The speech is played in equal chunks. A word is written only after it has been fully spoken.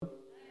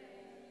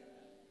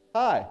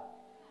Hi,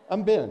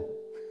 I'm Ben.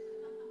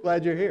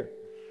 Glad you're here.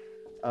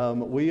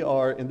 We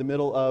are in the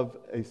middle of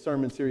a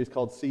sermon series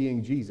called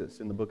Seeing Jesus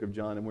in the book of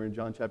John, and we're in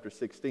John chapter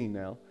 16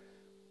 now,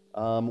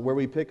 where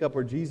we pick up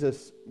where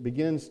Jesus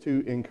begins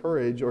to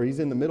encourage, or he's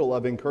in the middle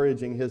of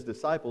encouraging his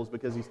disciples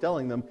because he's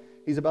telling them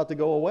he's about to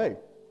go away.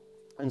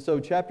 And so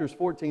chapters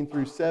 14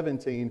 through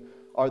 17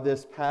 are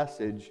this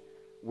passage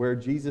where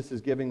Jesus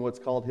is giving what's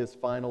called his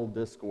final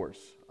discourse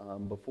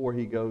before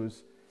he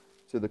goes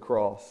to the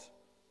cross.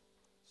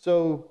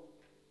 So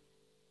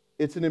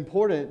it's an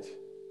important,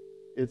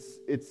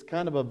 it's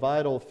kind of a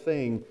vital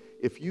thing.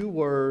 If you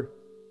were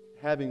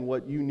having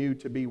what you knew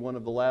to be one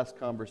of the last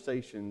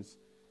conversations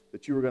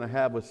that you were going to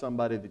have with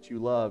somebody that you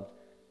loved,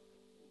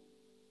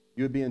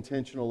 you would be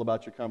intentional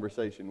about your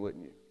conversation,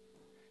 wouldn't you?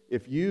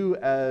 If you,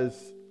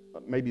 as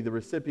maybe the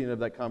recipient of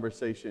that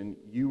conversation,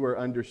 you were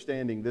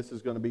understanding this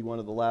is going to be one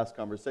of the last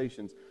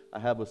conversations I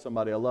have with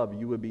somebody I love,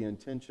 you would be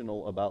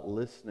intentional about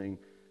listening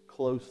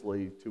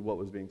closely to what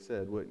was being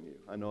said, wouldn't you?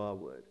 I know I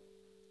would.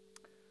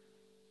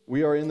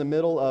 We are in the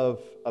middle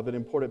of an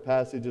important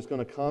passage. It's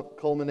going to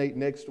culminate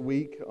next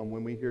week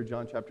when we hear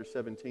John chapter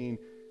 17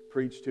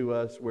 preached to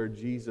us, where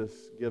Jesus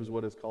gives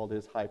what is called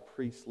his high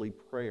priestly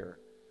prayer,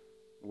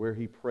 where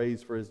he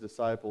prays for his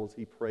disciples,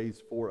 he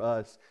prays for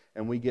us,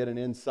 and we get an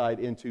insight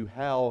into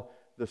how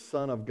the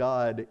Son of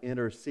God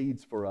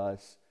intercedes for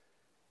us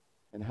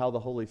and how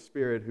the Holy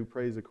Spirit, who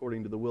prays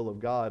according to the will of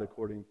God,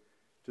 according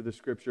to the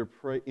Scripture,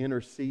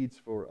 intercedes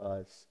for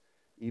us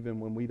even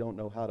when we don't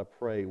know how to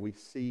pray. We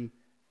see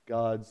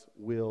God's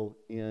will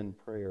in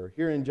prayer.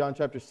 Here in John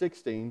chapter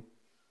 16,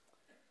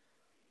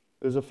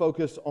 there's a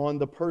focus on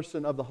the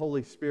person of the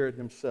Holy Spirit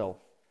himself.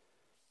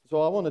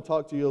 So I want to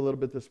talk to you a little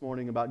bit this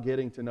morning about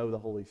getting to know the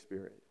Holy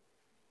Spirit.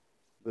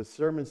 The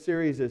sermon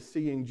series is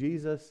Seeing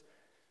Jesus.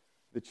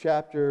 The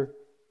chapter,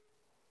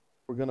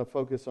 we're going to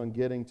focus on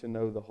getting to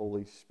know the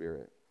Holy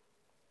Spirit.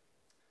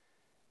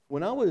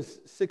 When I was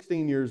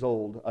 16 years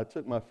old, I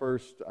took my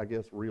first,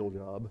 real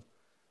job,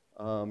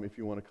 if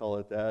you want to call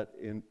it that.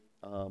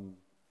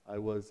 I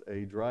was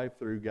a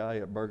drive-through guy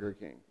at Burger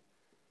King.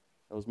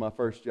 That was my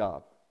first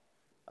job.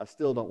 I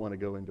still don't want to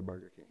go into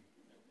Burger King.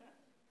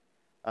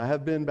 I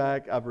have been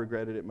back. I've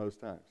regretted it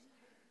most times.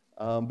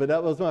 But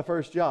that was my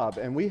first job.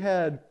 And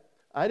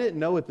I didn't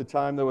know at the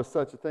time there was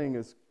such a thing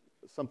as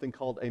something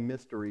called a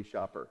mystery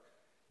shopper.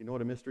 You know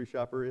what a mystery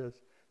shopper is?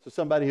 So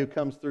somebody who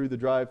comes through the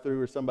drive-thru,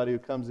 or somebody who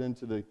comes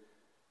into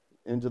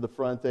the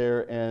front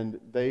there, and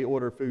they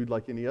order food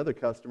like any other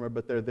customer,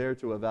 but they're there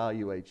to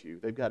evaluate you.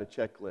 They've got a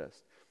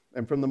checklist.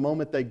 And from the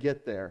moment they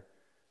get there,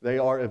 they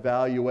are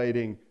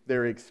evaluating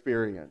their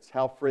experience.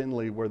 How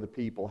friendly were the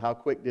people? How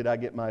quick did I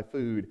get my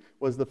food?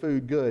 Was the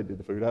food good? Did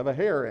the food have a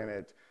hair in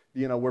it?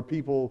 Were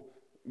people,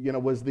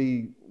 was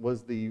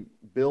the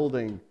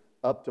building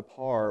up to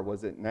par?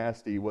 Was it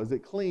nasty? Was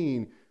it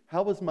clean?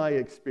 How was my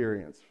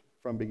experience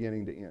from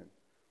beginning to end?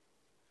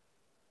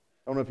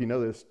 I don't know if you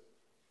know this,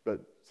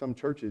 but some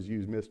churches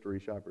use mystery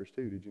shoppers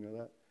too. Did you know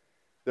that?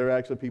 There are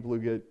actually people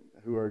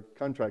who are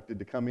contracted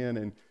to come in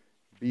and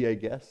be a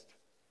guest,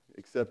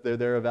 except they're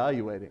there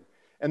evaluating.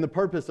 And the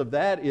purpose of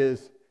that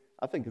is,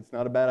 I think it's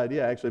not a bad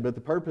idea actually, but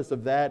the purpose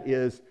of that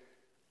is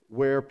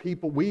where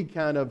we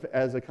kind of,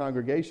 as a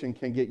congregation,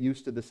 can get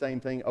used to the same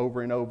thing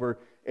over and over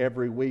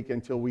every week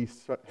until we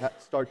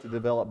start to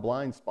develop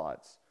blind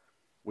spots.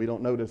 We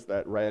don't notice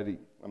that ratty,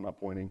 I'm not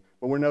pointing,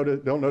 but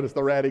don't notice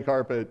the ratty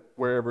carpet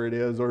wherever it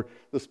is, or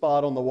the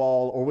spot on the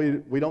wall, or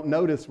we don't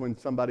notice when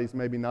somebody's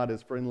maybe not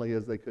as friendly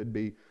as they could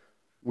be.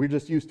 We're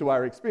just used to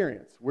our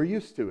experience. We're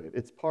used to it.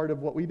 It's part of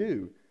what we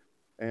do.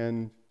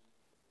 And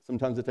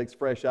sometimes it takes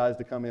fresh eyes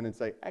to come in and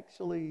say,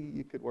 actually,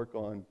 you could work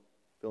on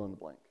fill in the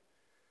blank.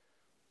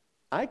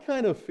 I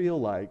kind of feel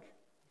like,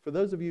 for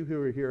those of you who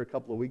were here a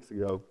couple of weeks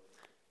ago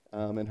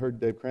and heard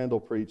Dave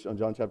Crandall preach on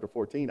John chapter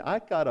 14, I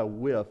got a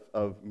whiff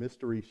of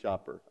mystery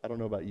shopper. I don't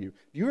know about you.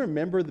 Do you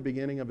remember the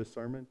beginning of his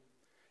sermon?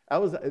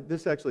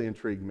 This actually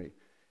intrigued me.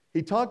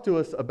 He talked to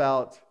us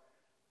about,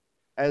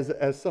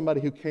 as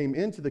somebody who came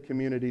into the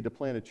community to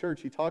plant a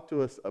church, he talked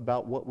to us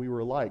about what we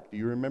were like. Do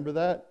you remember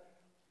that?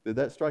 Did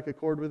that strike a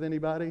chord with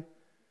anybody?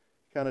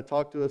 Kind of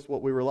talked to us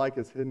what we were like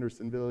as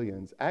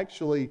Hendersonvillians.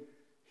 Actually,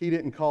 he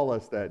didn't call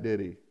us that, did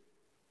he?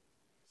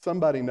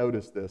 Somebody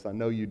noticed this. I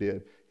know you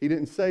did. He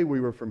didn't say we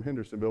were from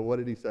Hendersonville. What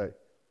did he say?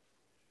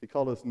 He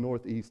called us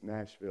Northeast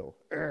Nashville.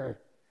 We're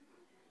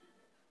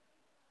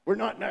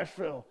not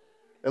Nashville.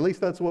 At least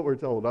that's what we're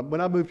told.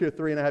 When I moved here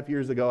 3.5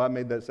 years ago, I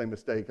made that same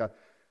mistake. I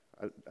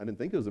didn't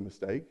think it was a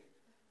mistake.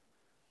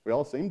 We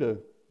all seemed to,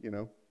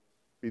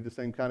 be the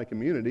same kind of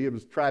community. It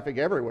was traffic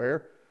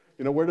everywhere.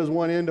 Where does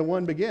one end and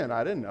one begin?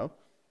 I didn't know.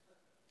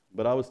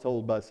 But I was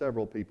told by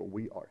several people,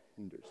 we are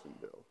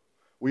Hendersonville.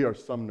 We are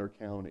Sumner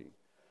County.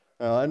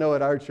 I know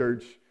at our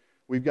church,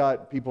 we've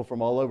got people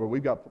from all over.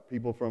 We've got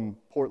people from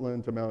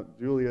Portland to Mount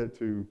Julia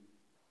to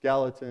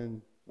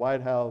Gallatin,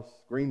 White House,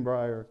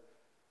 Greenbrier.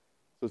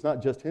 So it's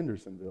not just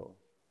Hendersonville.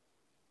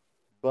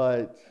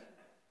 But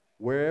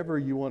wherever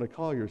you want to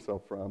call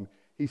yourself from,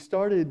 he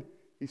started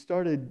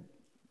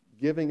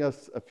giving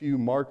us a few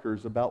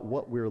markers about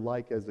what we're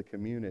like as a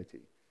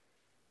community.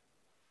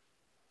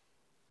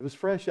 It was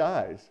fresh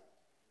eyes.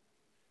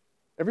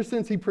 Ever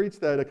since he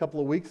preached that a couple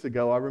of weeks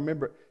ago, I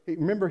remember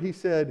he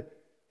said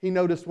he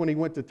noticed when he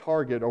went to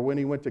Target or when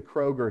he went to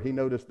Kroger, he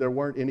noticed there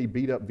weren't any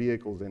beat-up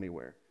vehicles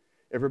anywhere.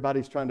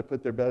 Everybody's trying to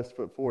put their best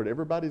foot forward.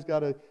 Everybody's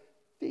got a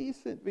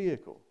decent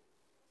vehicle.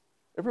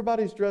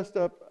 Everybody's dressed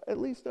up at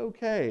least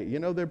okay. You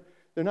know, they're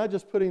not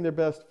just putting their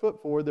best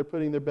foot forward, they're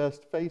putting their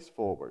best face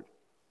forward.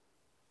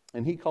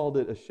 And he called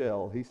it a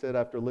shell. He said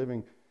after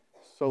living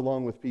so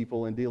long with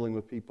people and dealing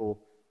with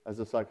people as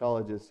a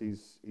psychologist,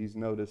 he's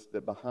noticed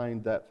that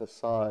behind that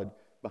facade,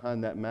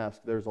 behind that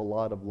mask, there's a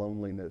lot of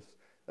loneliness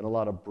and a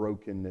lot of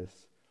brokenness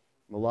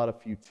and a lot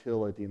of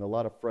futility and a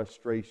lot of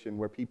frustration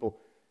where people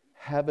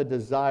have a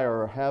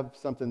desire or have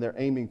something they're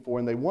aiming for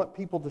and they want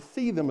people to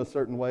see them a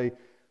certain way,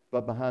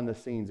 but behind the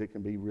scenes it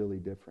can be really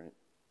different.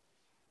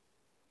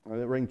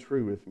 It rang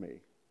true with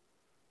me.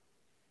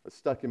 It's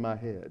stuck in my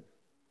head.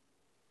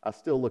 I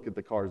still look at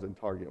the cars in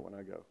Target when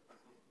I go.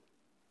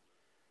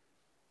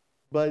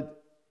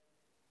 But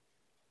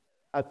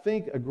I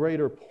think a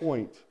greater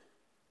point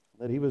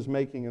that he was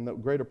making and the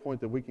greater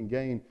point that we can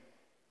gain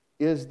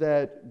is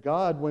that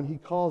God, when he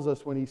calls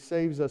us, when he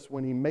saves us,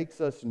 when he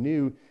makes us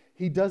new,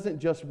 he doesn't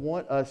just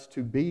want us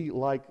to be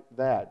like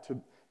that.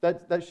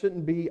 That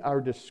shouldn't be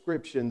our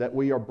description, that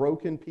we are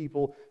broken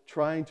people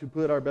trying to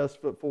put our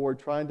best foot forward,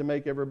 trying to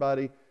make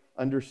everybody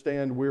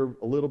understand we're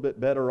a little bit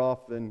better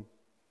off than,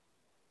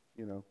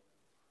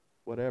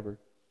 whatever.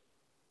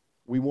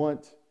 We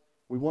want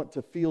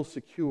to feel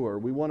secure.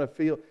 We want to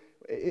feel...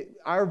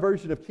 Our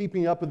version of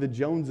keeping up with the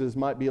Joneses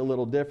might be a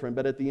little different,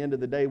 but at the end of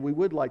the day, we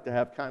would like to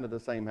have kind of the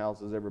same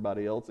house as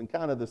everybody else and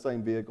kind of the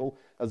same vehicle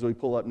as we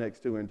pull up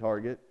next to in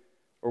Target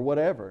or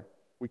whatever.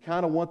 We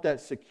kind of want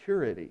that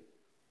security.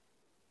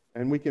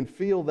 And we can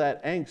feel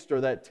that angst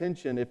or that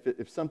tension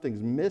if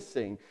something's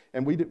missing.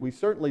 And we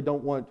certainly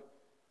don't want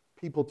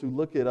people to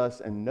look at us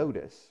and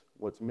notice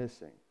what's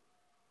missing.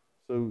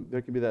 So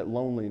there can be that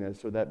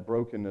loneliness or that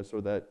brokenness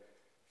or that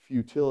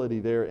futility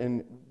there.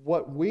 And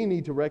what we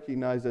need to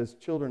recognize as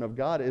children of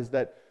God is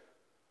that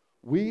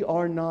we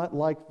are not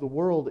like the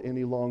world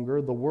any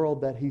longer, the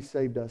world that he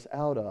saved us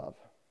out of.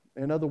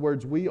 In other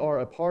words, we are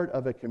a part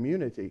of a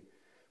community,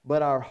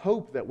 but our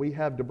hope that we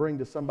have to bring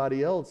to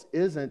somebody else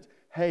isn't,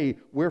 hey,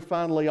 we're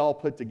finally all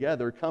put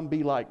together, come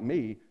be like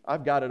me,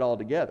 I've got it all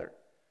together.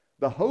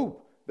 The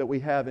hope that we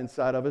have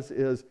inside of us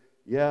is,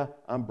 yeah,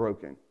 I'm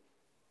broken.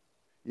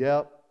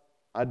 Yeah,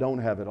 I don't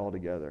have it all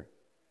together.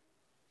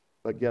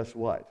 But guess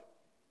what?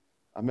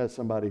 I met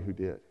somebody who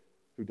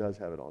does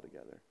have it all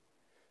together.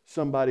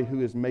 Somebody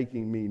who is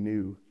making me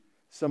new.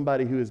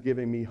 Somebody who is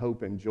giving me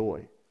hope and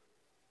joy.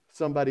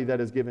 Somebody that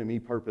is giving me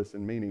purpose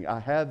and meaning. I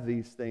have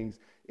these things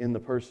in the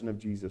person of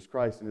Jesus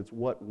Christ, and it's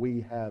what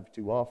we have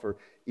to offer,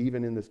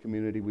 even in this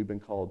community we've been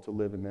called to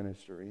live and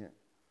minister in.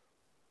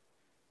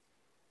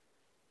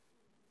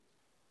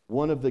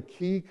 One of the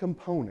key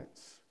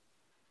components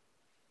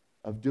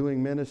of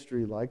doing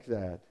ministry like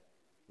that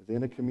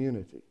within a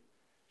community,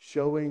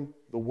 showing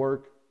the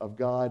work of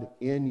God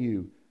in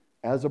you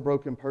as a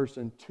broken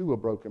person to a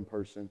broken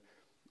person.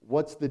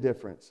 What's the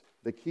difference?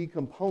 The key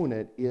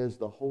component is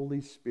the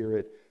Holy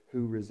Spirit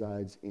who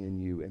resides in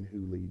you and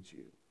who leads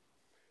you.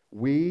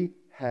 We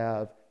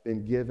have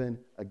been given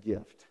a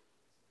gift,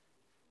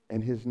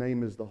 and his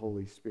name is the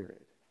Holy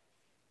Spirit.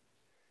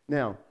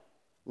 Now,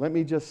 let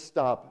me just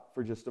stop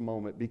for just a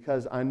moment,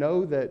 because I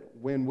know that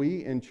when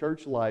we in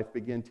church life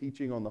begin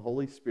teaching on the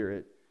Holy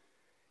Spirit,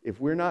 if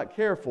we're not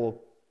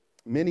careful,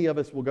 many of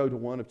us will go to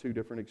one of two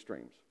different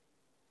extremes.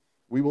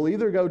 We will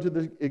either go to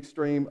the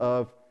extreme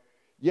of,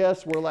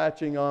 yes, we're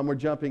latching on, we're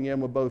jumping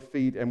in with both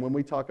feet, and when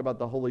we talk about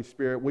the Holy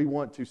Spirit, we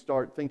want to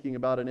start thinking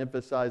about and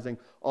emphasizing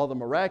all the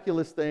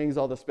miraculous things,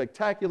 all the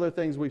spectacular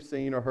things we've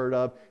seen or heard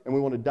of, and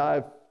we want to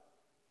dive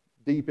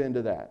deep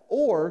into that.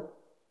 Or,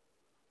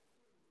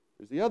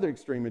 there's the other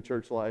extreme in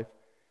church life,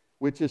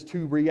 which is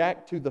to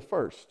react to the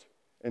first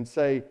and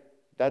say,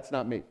 that's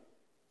not me.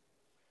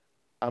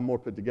 I'm more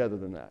put together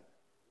than that.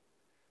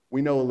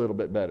 We know a little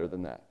bit better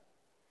than that.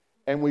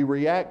 And we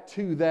react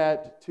to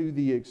that to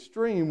the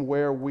extreme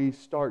where we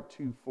start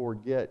to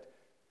forget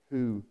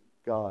who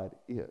God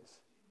is.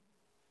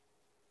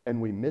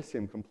 And we miss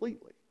him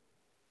completely.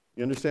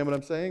 You understand what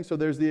I'm saying? So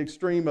there's the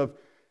extreme of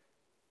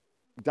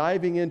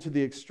diving into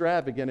the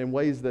extravagant in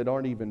ways that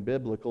aren't even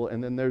biblical,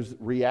 and then there's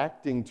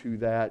reacting to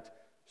that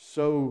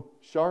so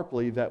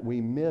sharply that we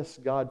miss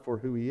God for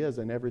who he is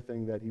and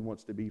everything that he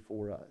wants to be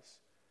for us.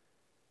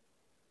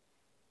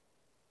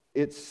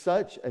 It's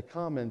such a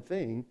common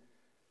thing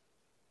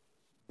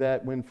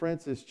that when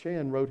Francis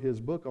Chan wrote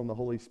his book on the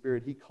Holy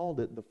Spirit, he called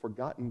it the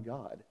forgotten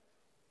God.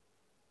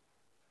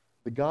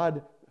 The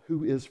God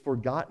who is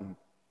forgotten.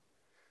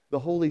 The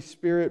Holy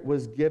Spirit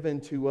was given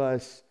to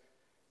us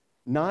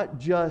not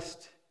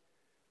just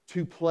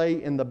to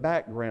play in the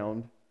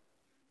background.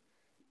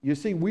 You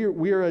see,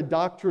 we're a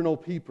doctrinal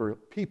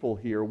people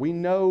here. We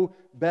know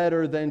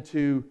better than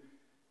to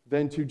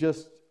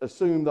just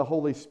assume the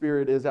Holy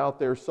Spirit is out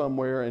there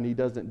somewhere and he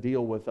doesn't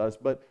deal with us.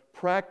 But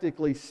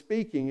practically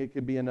speaking, it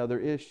could be another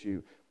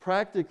issue.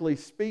 Practically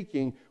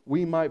speaking,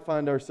 we might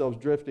find ourselves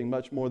drifting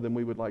much more than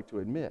we would like to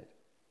admit.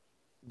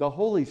 The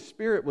Holy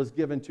Spirit was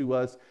given to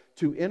us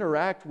to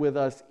interact with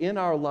us in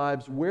our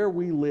lives where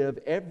we live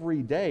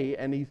every day,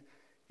 and He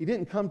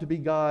didn't come to be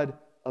God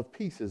of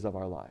pieces of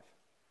our life.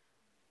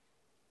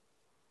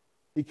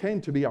 He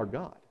came to be our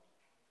God.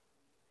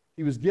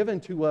 He was given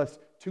to us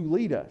to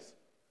lead us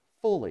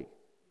fully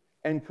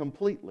and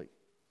completely.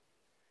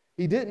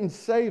 He didn't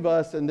save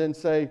us and then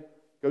say,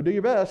 go do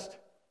your best,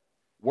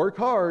 work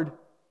hard,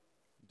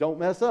 don't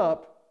mess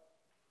up.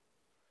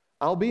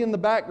 I'll be in the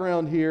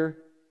background here.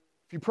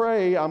 If you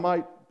pray, I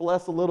might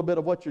bless a little bit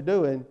of what you're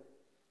doing,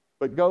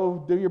 but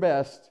go do your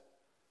best.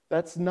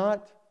 That's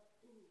not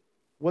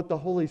what the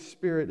Holy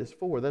Spirit is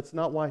for. That's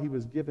not why He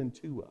was given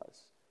to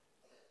us.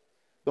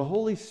 The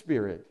Holy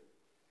Spirit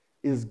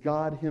is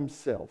God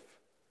Himself,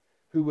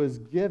 who was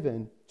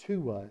given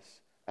to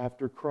us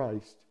after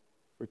Christ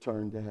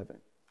returned to heaven.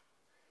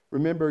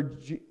 Remember,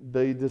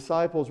 the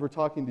disciples were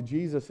talking to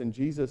Jesus, and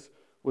Jesus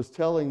was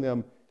telling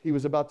them He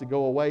was about to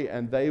go away,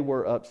 and they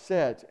were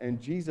upset.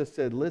 And Jesus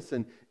said,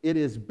 listen, it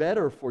is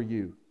better for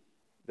you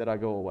that I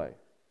go away.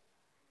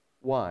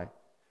 Why?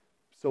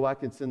 So I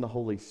can send the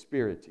Holy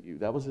Spirit to you.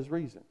 That was His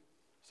reason.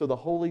 So the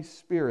Holy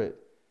Spirit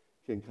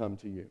can come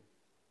to you.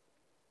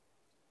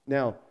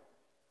 Now,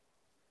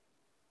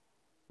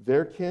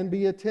 there can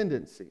be a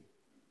tendency,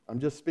 I'm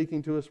just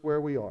speaking to us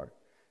where we are,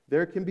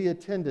 there can be a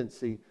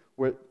tendency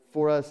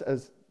for us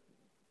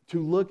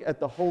to look at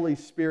the Holy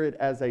Spirit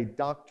as a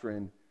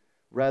doctrine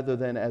rather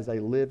than as a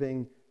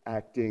living,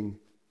 acting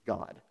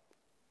God.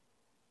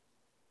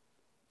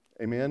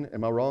 Amen?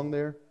 Am I wrong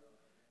there?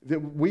 That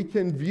we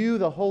can view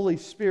the Holy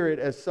Spirit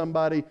as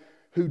somebody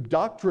who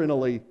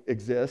doctrinally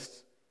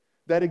exists,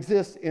 that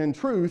exists in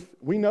truth.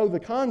 We know the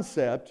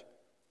concept,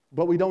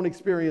 but we don't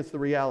experience the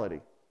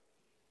reality.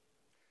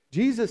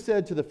 Jesus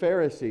said to the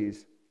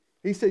Pharisees,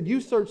 He said, you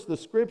search the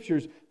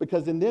Scriptures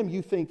because in them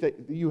you think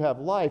that you have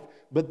life,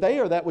 but they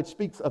are that which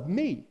speaks of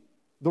me,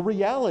 the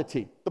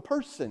reality, the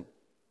person.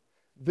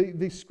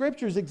 The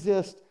Scriptures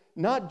exist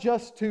not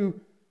just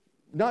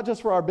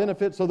for our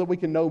benefit so that we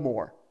can know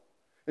more,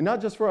 and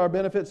not just for our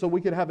benefit so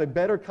we can have a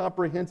better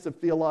comprehensive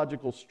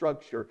theological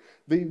structure.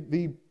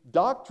 The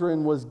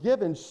doctrine was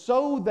given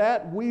so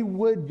that we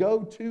would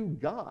go to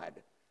God.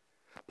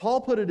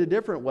 Paul put it a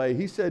different way.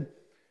 He said,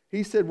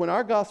 when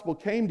our gospel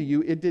came to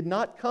you, it did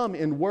not come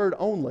in word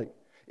only.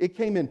 It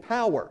came in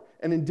power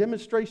and in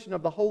demonstration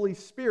of the Holy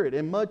Spirit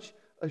and much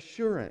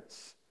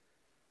assurance.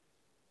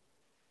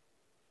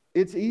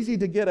 It's easy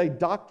to get a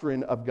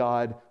doctrine of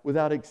God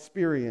without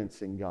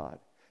experiencing God.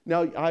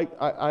 Now,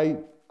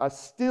 I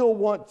still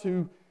want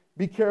to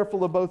be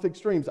careful of both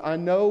extremes. I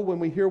know when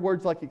we hear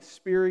words like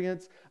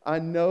experience, I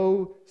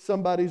know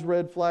somebody's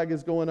red flag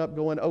is going up,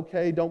 going,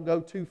 okay, don't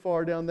go too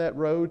far down that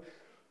road.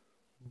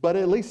 But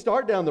at least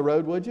start down the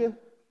road, would you?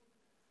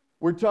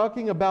 We're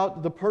talking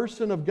about the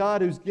person of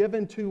God who's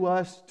given to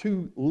us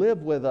to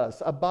live with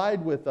us,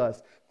 abide with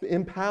us,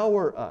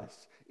 empower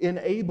us,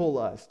 enable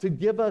us, to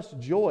give us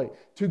joy,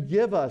 to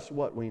give us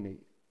what we need,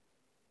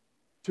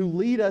 to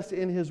lead us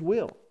in His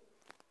will.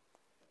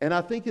 And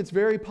I think it's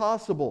very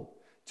possible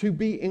to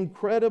be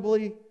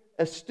incredibly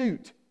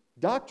astute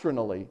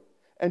doctrinally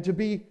and to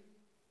be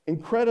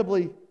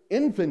incredibly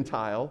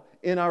infantile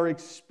in our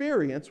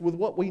experience with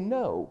what we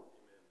know.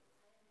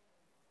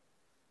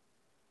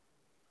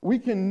 We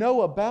can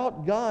know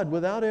about God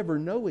without ever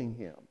knowing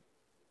Him.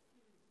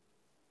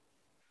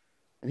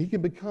 And He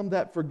can become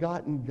that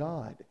forgotten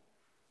God,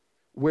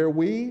 where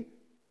we,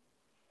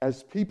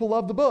 as people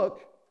of the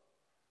book,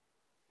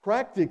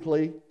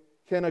 practically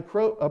can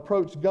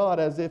approach God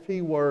as if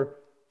He were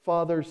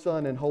Father,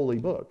 Son, and Holy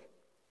Book.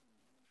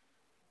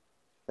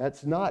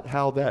 That's not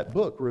how that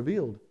book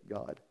revealed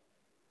God.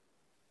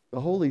 The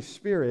Holy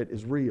Spirit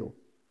is real.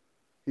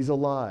 He's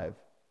alive.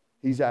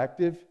 He's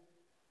active.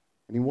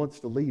 And He wants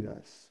to lead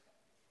us.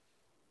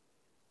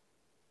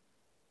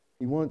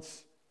 He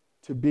wants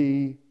to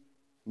be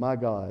my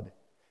God.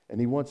 And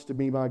He wants to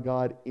be my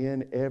God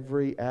in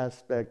every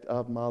aspect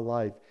of my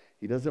life.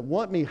 He doesn't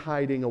want me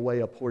hiding away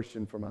a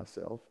portion for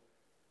myself.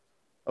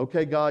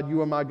 Okay, God,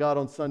 you are my God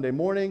on Sunday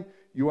morning.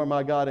 You are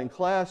my God in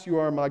class. You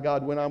are my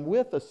God when I'm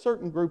with a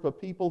certain group of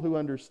people who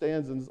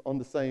understands and is on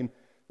the same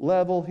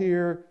level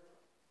here.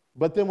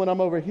 But then when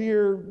I'm over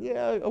here,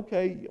 yeah,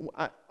 okay,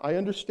 I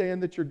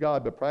understand that you're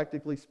God, but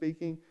practically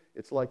speaking,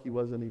 it's like He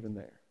wasn't even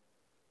there.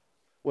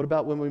 What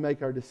about when we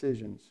make our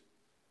decisions?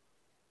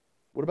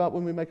 What about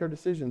when we make our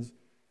decisions?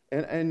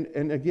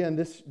 And again,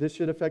 this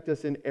should affect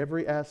us in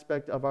every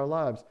aspect of our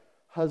lives.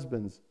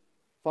 Husbands,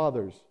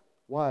 fathers,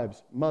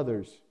 wives,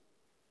 mothers,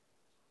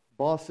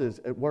 bosses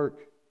at work,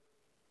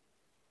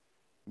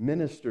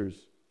 ministers,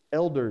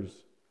 elders,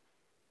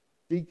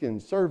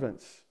 deacons,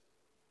 servants,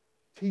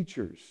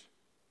 teachers.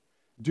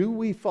 Do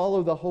we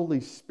follow the Holy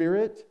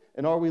Spirit,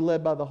 and are we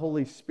led by the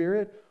Holy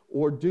Spirit,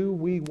 or do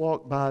we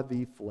walk by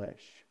the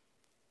flesh?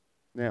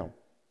 Now,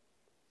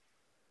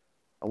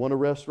 I want to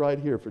rest right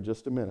here for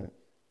just a minute.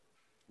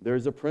 There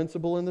is a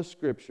principle in the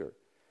Scripture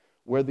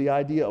where the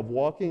idea of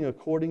walking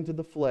according to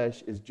the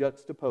flesh is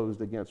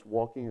juxtaposed against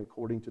walking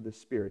according to the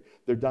Spirit.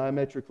 They're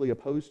diametrically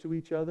opposed to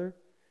each other,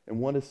 and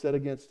one is set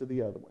against to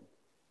the other one.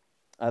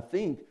 I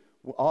think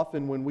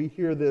often when we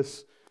hear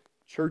this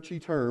churchy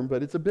term,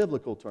 but it's a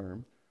biblical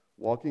term,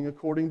 walking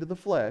according to the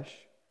flesh,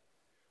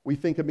 we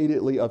think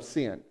immediately of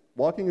sin.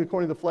 Walking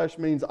according to the flesh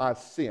means I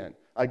sin.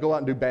 I go out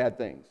and do bad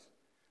things.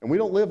 And we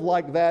don't live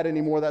like that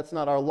anymore. That's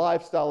not our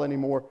lifestyle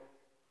anymore.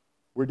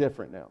 We're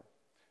different now.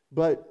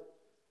 But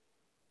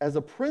as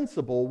a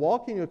principle,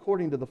 walking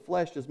according to the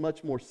flesh is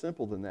much more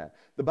simple than that.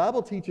 The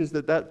Bible teaches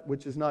that that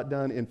which is not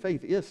done in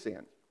faith is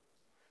sin.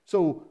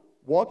 So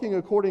walking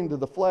according to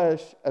the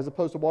flesh as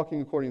opposed to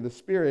walking according to the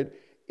Spirit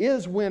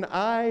is when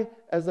I,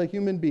 as a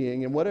human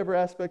being, in whatever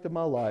aspect of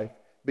my life,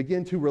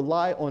 begin to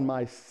rely on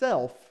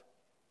myself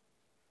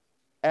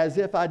as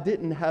if I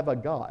didn't have a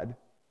God,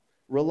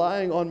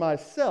 relying on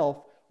myself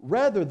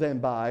rather than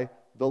by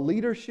the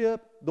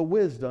leadership, the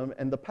wisdom,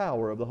 and the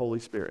power of the Holy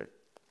Spirit.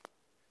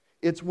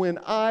 It's when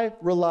I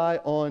rely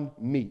on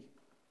me,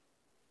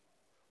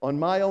 on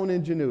my own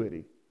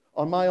ingenuity,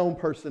 on my own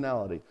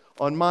personality,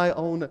 on my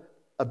own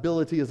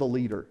ability as a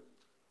leader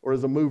or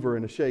as a mover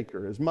and a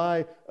shaker, as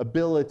my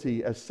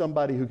ability as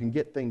somebody who can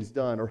get things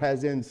done or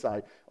has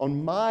insight,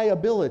 on my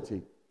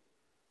ability.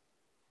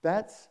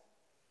 That's,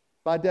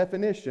 by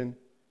definition,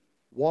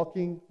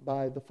 walking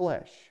by the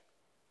flesh.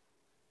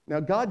 Now,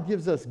 God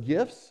gives us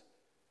gifts.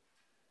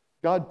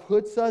 God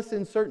puts us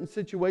in certain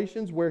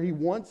situations where He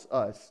wants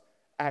us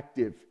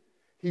active.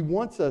 He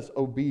wants us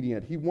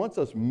obedient. He wants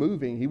us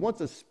moving. He wants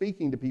us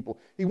speaking to people.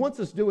 He wants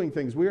us doing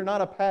things. We are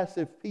not a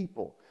passive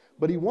people,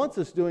 but He wants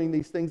us doing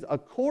these things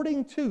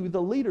according to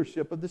the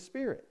leadership of the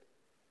Spirit.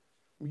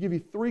 I'll give you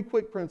 3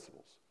 quick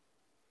principles.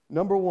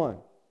 Number 1,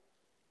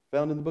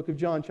 found in the book of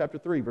John, chapter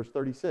 3, verse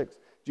 36.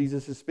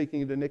 Jesus is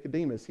speaking to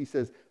Nicodemus. He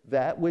says,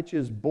 that which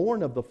is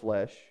born of the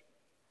flesh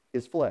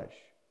is flesh.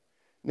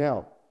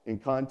 Now, in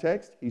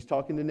context, he's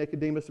talking to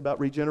Nicodemus about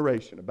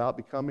regeneration, about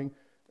becoming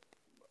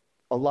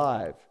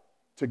alive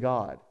to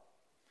God.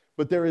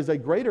 But there is a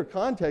greater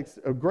context,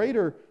 a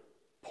greater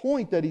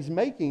point that he's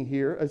making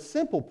here, a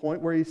simple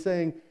point where he's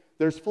saying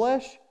there's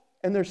flesh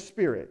and there's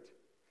spirit.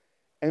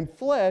 And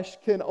flesh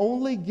can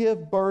only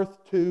give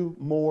birth to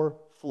more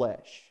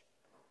flesh.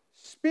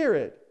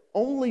 Spirit,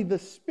 only the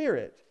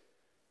Spirit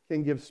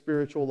can give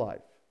spiritual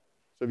life.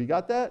 So have you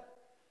got that?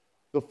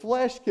 The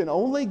flesh can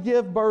only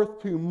give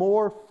birth to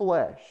more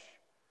flesh.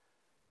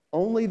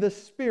 Only the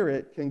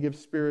Spirit can give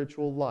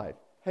spiritual life.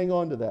 Hang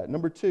on to that.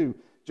 Number 2,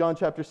 John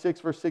chapter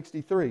 6, verse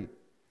 63.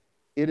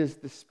 It is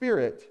the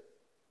Spirit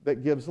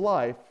that gives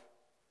life.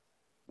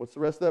 What's the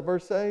rest of that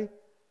verse say?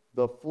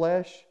 The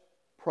flesh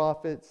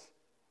profits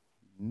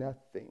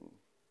nothing.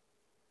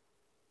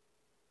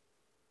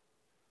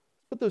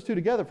 Let's put those two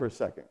together for a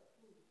second.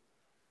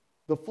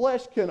 The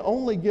flesh can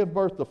only give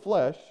birth to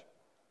flesh.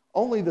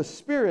 Only the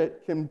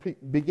Spirit can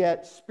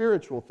beget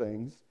spiritual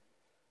things.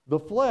 The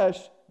flesh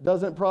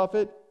doesn't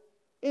profit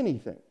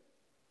anything.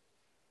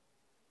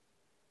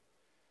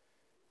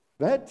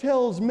 That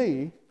tells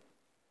me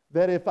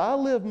that if I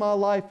live my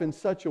life in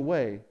such a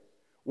way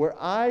where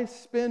I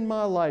spend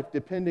my life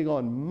depending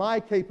on my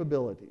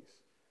capabilities,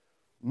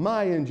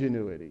 my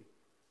ingenuity,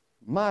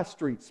 my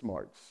street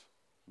smarts,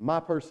 my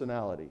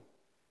personality,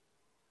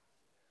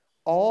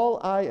 all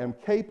I am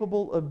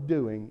capable of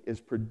doing is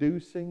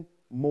producing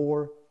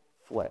more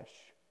flesh.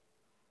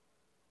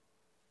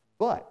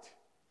 But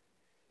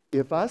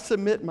if I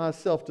submit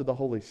myself to the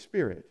Holy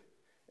Spirit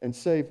and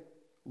say,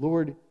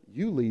 Lord,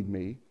 you lead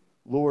me,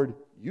 Lord,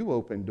 you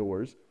open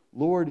doors,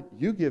 Lord,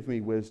 you give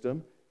me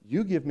wisdom,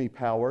 you give me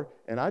power,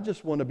 and I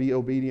just want to be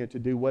obedient to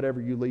do whatever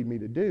you lead me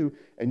to do,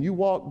 and you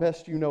walk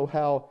best you know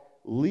how,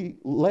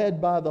 led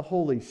by the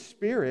Holy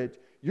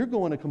Spirit, you're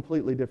going a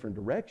completely different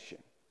direction.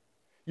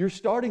 You're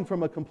starting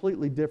from a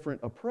completely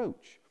different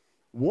approach.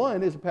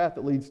 One is a path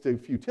that leads to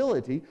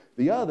futility.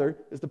 The other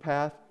is the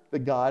path that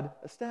God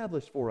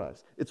established for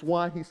us. It's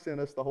why He sent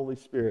us the Holy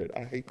Spirit.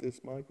 I hate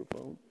this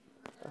microphone.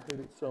 I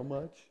hate it so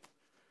much.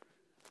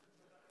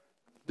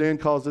 Dan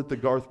calls it the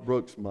Garth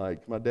Brooks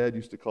mic. My dad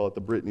used to call it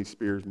the Britney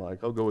Spears mic.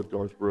 I'll go with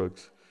Garth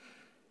Brooks.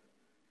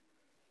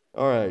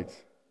 All right.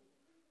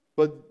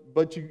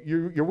 But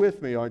you're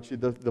with me, aren't you?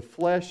 The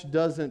flesh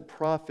doesn't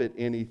profit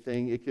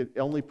anything. It can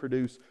only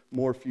produce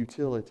more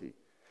futility.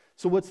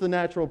 So what's the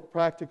natural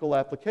practical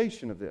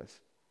application of this?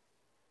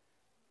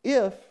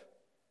 If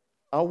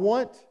I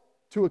want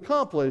to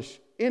accomplish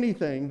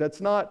anything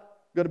that's not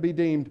going to be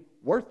deemed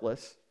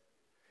worthless,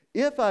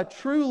 if I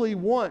truly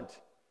want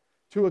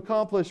to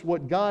accomplish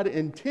what God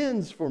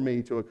intends for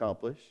me to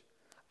accomplish,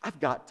 I've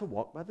got to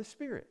walk by the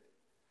Spirit.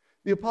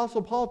 The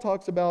Apostle Paul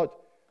talks about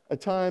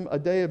a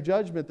day of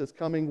judgment that's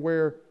coming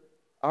where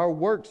our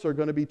works are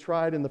going to be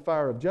tried in the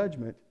fire of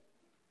judgment.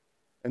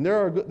 And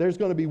there's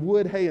going to be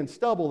wood, hay, and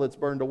stubble that's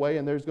burned away,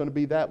 and there's going to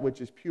be that which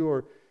is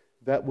pure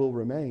that will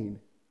remain.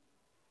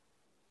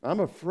 I'm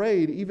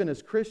afraid, even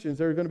as Christians,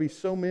 there are going to be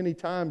so many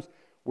times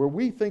where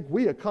we think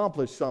we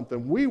accomplished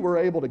something, we were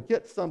able to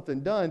get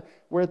something done,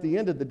 where at the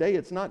end of the day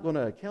it's not going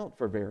to account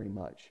for very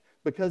much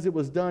because it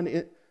was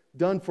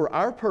done for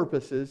our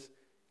purposes,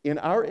 in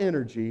our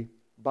energy,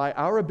 by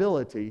our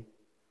ability,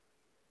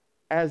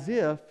 as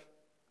if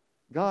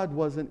God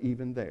wasn't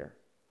even there.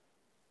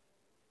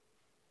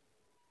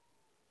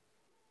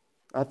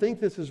 I think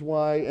this is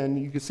why, and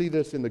you can see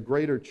this in the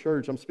greater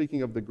church, I'm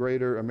speaking of the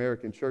greater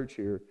American church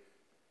here.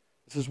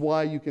 This is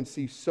why you can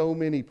see so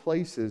many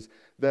places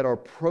that are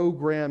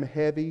program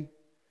heavy.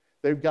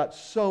 They've got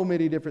so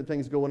many different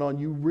things going on.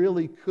 You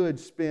really could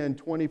spend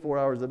 24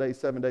 hours a day,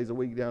 7 days a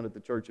week down at the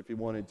church if you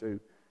wanted to.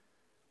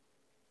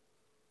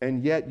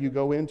 And yet you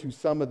go into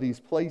some of these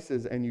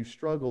places and you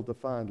struggle to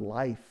find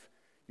life.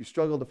 You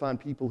struggle to find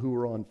people who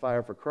are on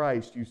fire for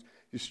Christ.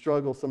 You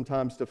struggle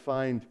sometimes to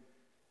find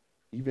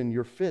even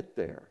your fit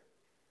there.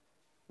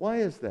 Why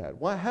is that?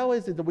 How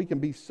is it that we can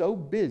be so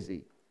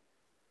busy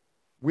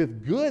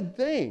with good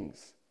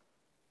things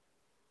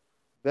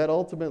that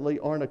ultimately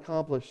aren't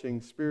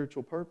accomplishing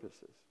spiritual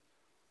purposes?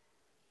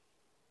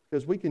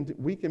 Because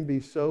we can be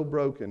so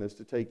broken as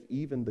to take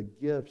even the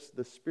gifts,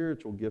 the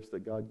spiritual gifts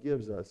that God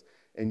gives us,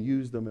 and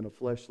use them in a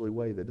fleshly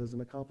way that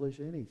doesn't accomplish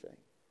anything.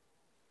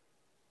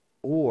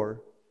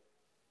 Or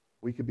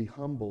we could be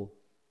humble,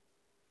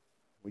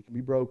 we can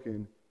be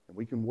broken, and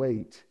we can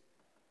wait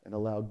and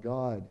allow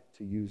God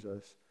to use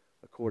us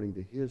according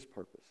to His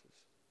purposes.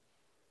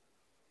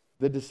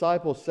 The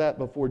disciples sat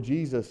before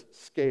Jesus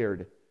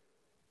scared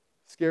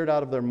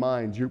out of their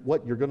minds. You're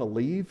going to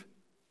leave?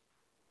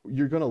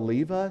 You're going to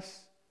leave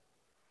us?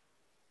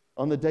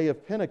 On the day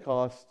of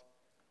Pentecost,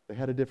 they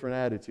had a different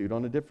attitude.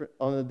 On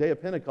the day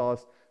of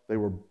Pentecost, they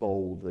were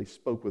bold. They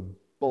spoke with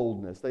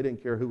boldness. They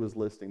didn't care who was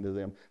listening to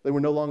them. They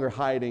were no longer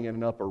hiding in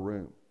an upper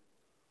room.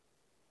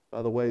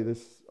 By the way,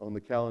 this on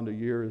the calendar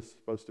year is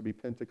supposed to be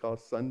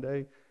Pentecost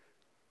Sunday.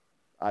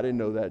 I didn't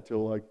know that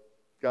till I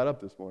got up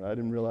this morning. I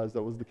didn't realize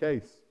that was the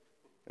case.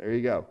 There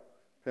you go.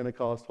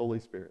 Pentecost, Holy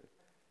Spirit.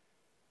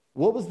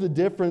 What was the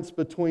difference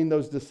between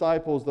those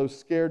disciples, those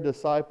scared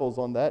disciples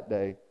on that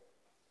day,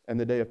 and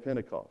the day of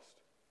Pentecost?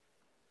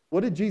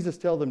 What did Jesus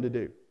tell them to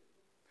do?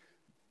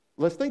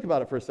 Let's think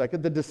about it for a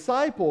second. The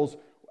disciples,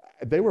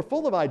 they were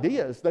full of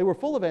ideas. They were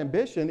full of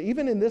ambition.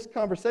 Even in this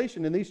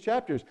conversation, in these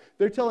chapters,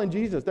 they're telling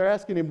Jesus, they're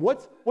asking him,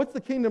 what's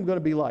the kingdom going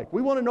to be like?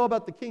 We want to know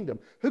about the kingdom.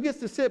 Who gets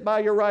to sit by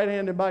your right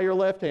hand and by your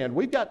left hand?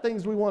 We've got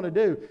things we want to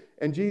do.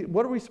 And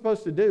what are we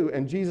supposed to do?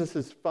 And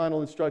Jesus'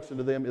 final instruction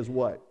to them is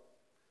what?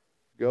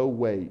 Go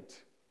wait.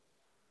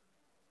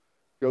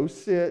 Go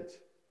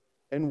sit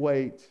and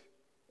wait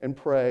and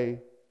pray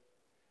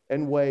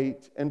and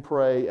wait and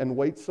pray and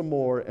wait some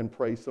more and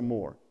pray some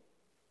more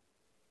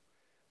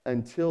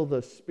until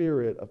the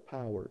Spirit of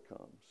power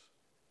comes.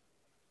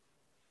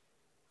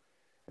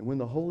 And when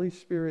the Holy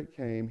Spirit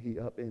came, He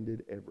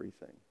upended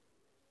everything.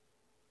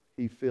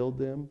 He filled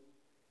them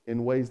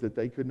in ways that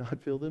they could not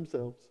fill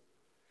themselves.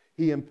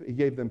 He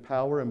gave them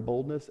power and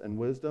boldness and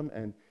wisdom,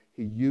 and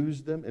He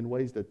used them in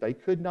ways that they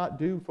could not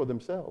do for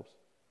themselves.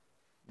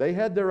 They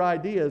had their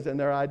ideas, and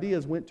their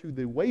ideas went to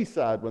the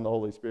wayside when the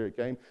Holy Spirit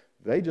came.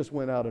 They just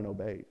went out and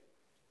obeyed.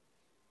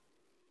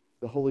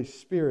 The Holy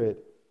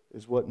Spirit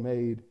is what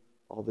made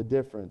all the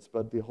difference,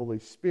 but the Holy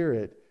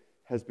Spirit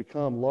has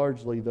become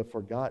largely the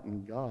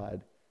forgotten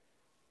God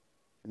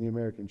in the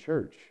American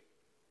church.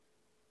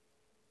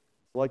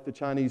 It's like the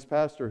Chinese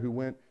pastor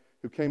who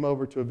came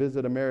over to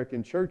visit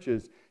American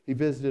churches. He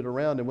visited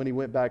around, and when he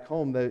went back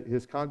home,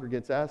 his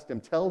congregants asked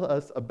him, "Tell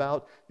us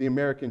about the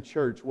American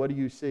church. What do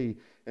you see?"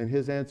 And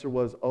his answer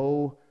was,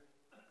 "Oh,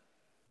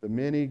 the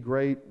many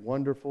great,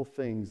 wonderful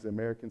things the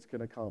Americans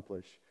can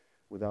accomplish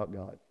without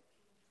God."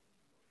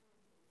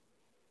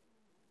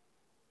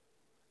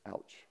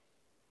 Ouch.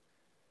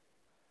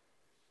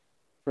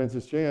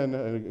 Francis Chan,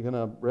 I'm going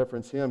to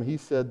reference him, he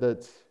said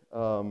that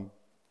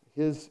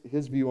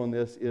his view on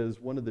this is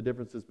one of the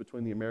differences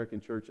between the American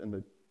church and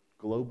the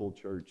global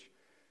church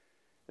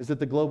is that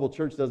the global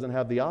church doesn't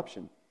have the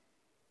option.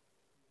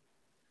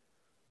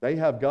 They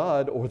have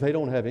God or they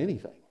don't have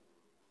anything.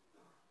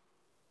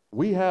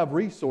 We have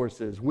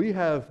resources. We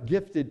have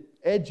gifted,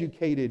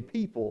 educated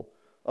people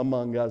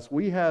among us.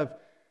 We have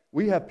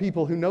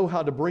people who know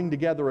how to bring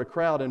together a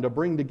crowd and to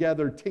bring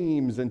together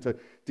teams and to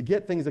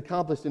get things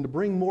accomplished and to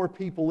bring more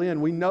people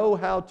in. We know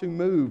how to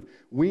move.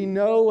 We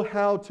know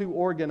how to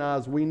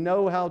organize. We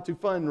know how to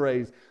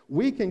fundraise.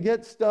 We can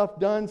get stuff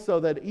done so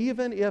that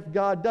even if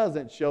God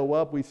doesn't show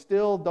up, we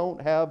still don't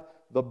have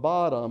the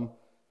bottom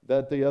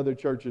that the other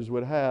churches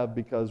would have,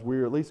 because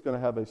we're at least going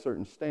to have a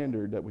certain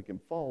standard that we can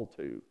fall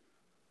to.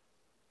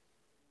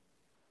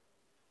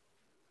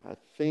 I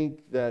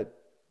think that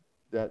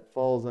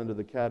falls under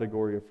the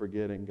category of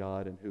forgetting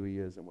God and who He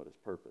is and what His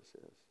purpose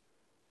is.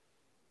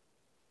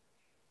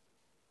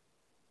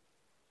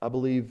 I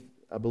believe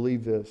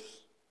this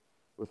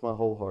with my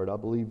whole heart. I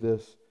believe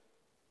this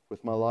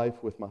with my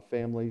life, with my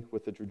family,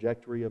 with the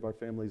trajectory of our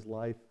family's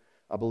life.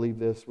 I believe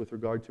this with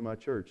regard to my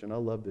church, and I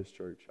love this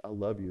church. I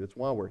love you. That's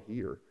why we're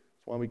here.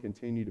 That's why we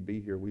continue to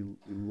be here. We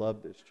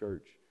love this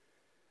church.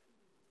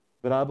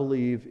 But I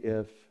believe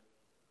if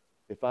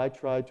if I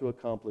try to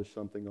accomplish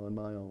something on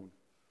my own,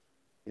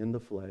 in the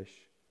flesh,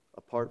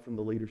 apart from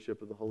the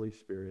leadership of the Holy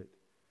Spirit,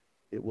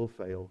 it will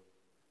fail,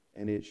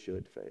 and it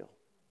should fail.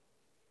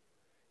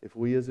 If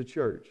we as a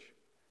church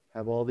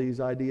have all these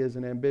ideas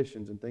and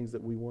ambitions and things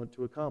that we want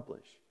to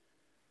accomplish,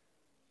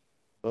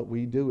 but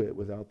we do it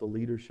without the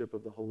leadership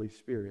of the Holy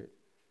Spirit,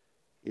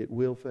 it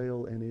will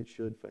fail and it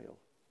should fail.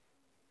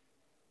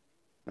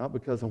 Not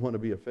because I want to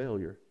be a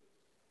failure,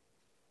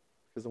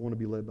 because I want to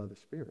be led by the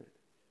Spirit.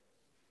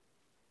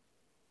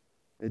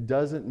 It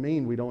doesn't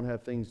mean we don't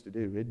have things to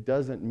do. It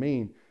doesn't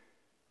mean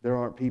there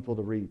aren't people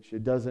to reach.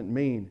 It doesn't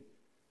mean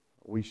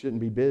we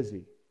shouldn't be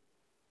busy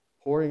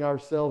pouring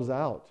ourselves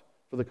out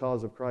for the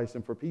cause of Christ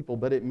and for people,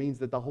 but it means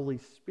that the Holy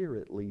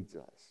Spirit leads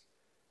us,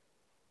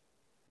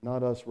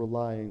 not us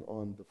relying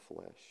on the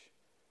flesh.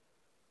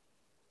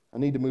 I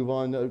need to move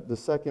on. The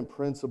second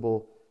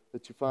principle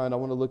that you find, I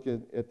want to look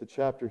at the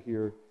chapter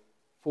here.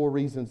 4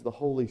 reasons the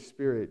Holy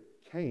Spirit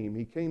came.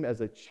 He came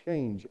as a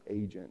change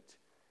agent.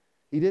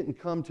 He didn't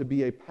come to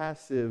be a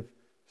passive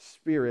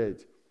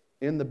spirit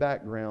in the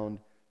background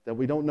that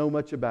we don't know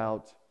much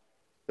about,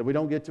 that we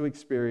don't get to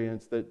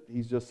experience, that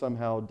he's just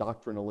somehow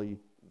doctrinally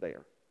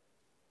there.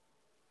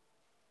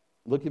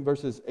 Look in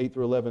verses 8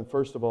 through 11.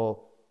 First of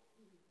all,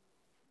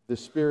 the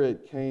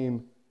Spirit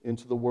came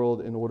into the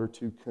world in order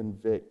to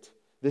convict.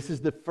 This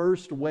is the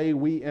first way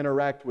we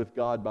interact with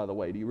God, by the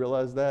way. Do you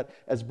realize that?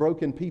 As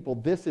broken people,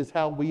 this is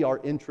how we are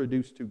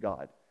introduced to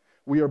God.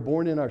 We are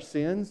born in our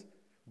sins,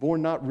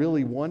 born not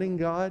really wanting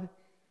God.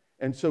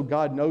 And so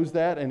God knows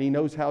that, and He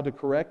knows how to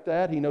correct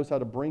that. He knows how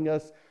to bring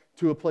us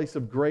to a place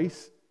of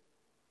grace.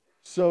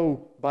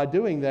 So by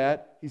doing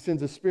that, He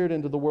sends a Spirit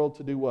into the world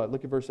to do what?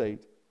 Look at verse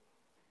 8.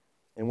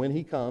 And when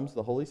He comes,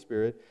 the Holy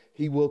Spirit,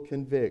 He will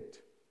convict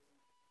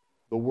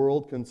the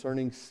world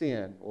concerning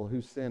sin. Well,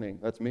 who's sinning?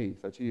 That's me.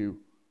 That's you.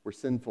 We're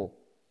sinful.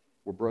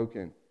 We're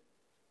broken.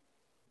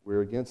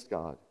 We're against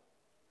God.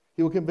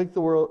 He will convict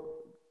the world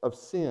of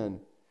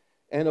sin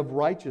and of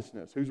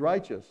righteousness. Who's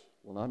righteous?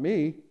 Well, not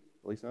me.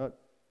 At least not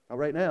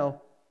right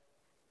now.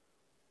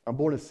 I'm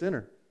born a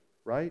sinner,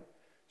 right?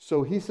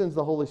 So He sends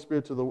the Holy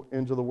Spirit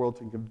into the world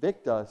to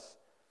convict us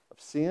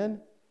of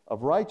sin,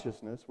 of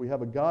righteousness. We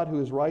have a God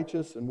who is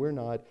righteous and we're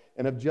not,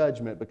 and of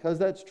judgment. Because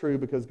that's true,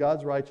 because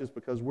God's righteous,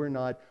 because we're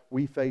not,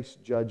 we face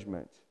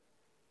judgment.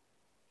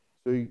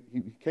 So he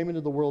came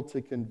into the world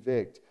to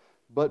convict.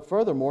 But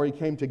furthermore, He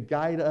came to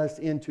guide us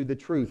into the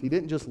truth. He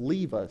didn't just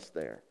leave us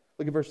there.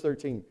 Look at verse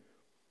 13.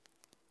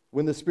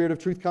 When the Spirit of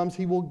truth comes,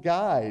 He will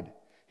guide.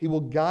 He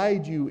will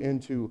guide you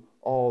into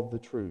all the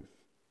truth.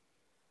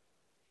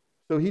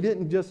 So He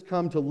didn't just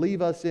come to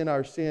leave us in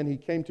our sin. He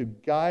came to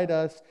guide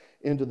us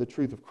into the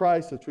truth of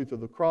Christ, the truth of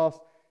the cross.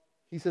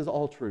 He says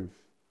all truth.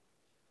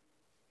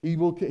 He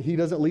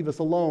doesn't leave us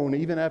alone.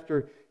 Even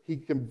after He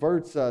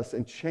converts us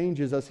and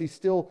changes us, He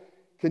still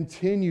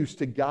continues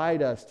to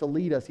guide us, to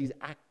lead us. He's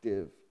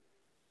active.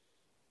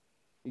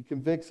 He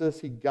convicts us.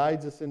 He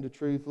guides us into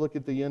truth. Look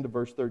at the end of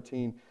verse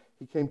 13.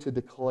 He came to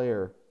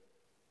declare.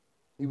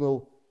 He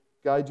will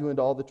guide you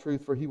into all the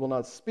truth, for He will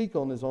not speak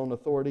on His own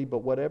authority, but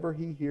whatever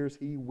He hears,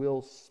 He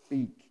will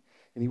speak,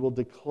 and He will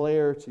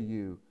declare to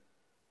you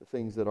the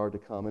things that are to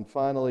come. And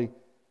finally,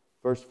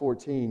 verse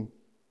 14,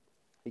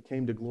 He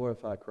came to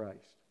glorify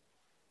Christ.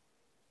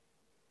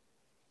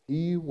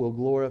 He will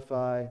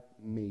glorify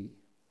me.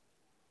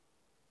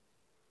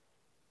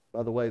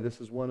 By the way, this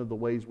is one of the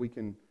ways we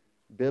can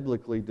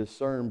biblically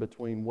discern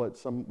between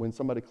when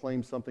somebody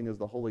claims something as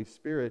the Holy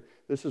Spirit.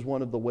 This is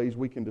one of the ways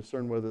we can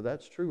discern whether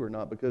that's true or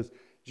not, because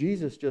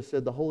Jesus just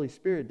said the Holy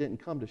Spirit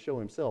didn't come to show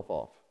Himself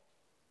off.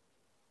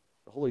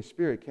 The Holy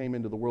Spirit came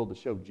into the world to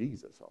show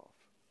Jesus off.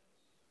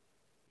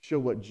 Show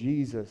what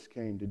Jesus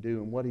came to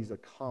do and what He's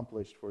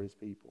accomplished for His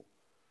people.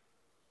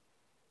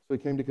 So He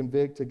came to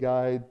convict, to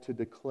guide, to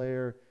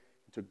declare,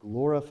 to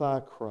glorify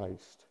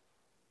Christ.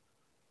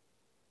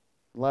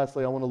 And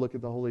lastly, I want to look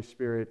at the Holy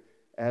Spirit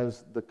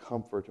as the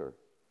Comforter.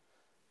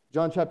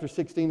 John chapter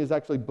 16 is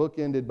actually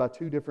bookended by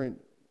two different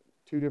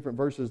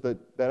verses that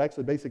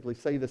actually basically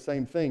say the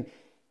same thing.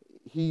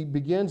 He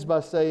begins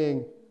by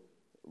saying,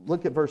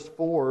 look at verse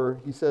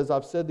 4. He says,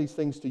 I've said these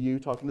things to you,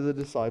 talking to the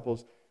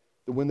disciples,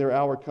 that when their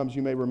hour comes,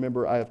 you may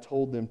remember I have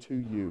told them to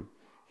you.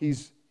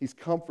 He's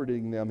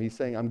comforting them. He's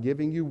saying, I'm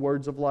giving you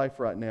words of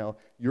life right now.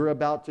 You're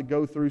about to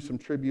go through some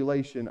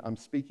tribulation. I'm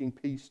speaking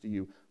peace to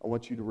you. I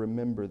want you to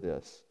remember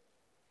this.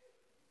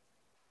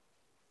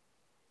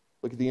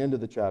 Look at the end of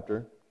the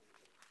chapter.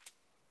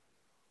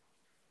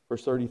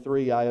 Verse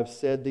 33, I have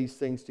said these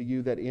things to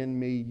you that in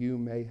me you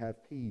may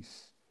have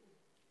peace.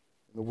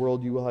 In the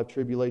world you will have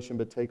tribulation,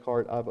 but take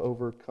heart, I've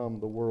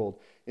overcome the world.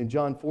 In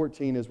John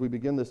 14, as we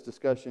begin this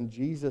discussion,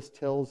 Jesus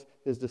tells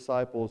His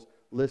disciples,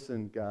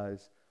 listen,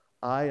 guys,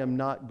 I am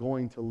not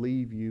going to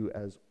leave you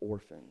as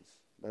orphans.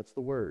 That's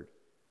the word.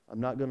 I'm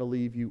not going to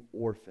leave you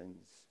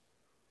orphans.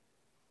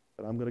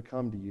 But I'm going to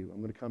come to you. I'm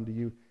going to come to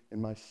you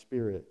in my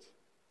Spirit.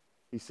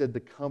 He said the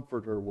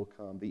Comforter will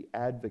come, the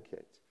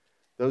Advocate.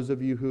 Those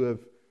of you who have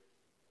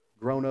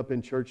grown up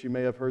in church, you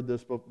may have heard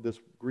this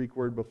Greek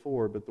word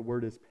before, but the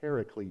word is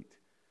paraclete.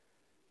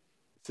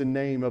 It's the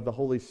name of the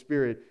Holy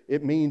Spirit.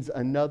 It means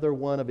another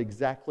one of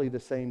exactly the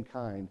same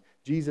kind.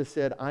 Jesus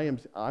said,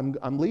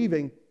 I'm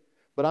leaving,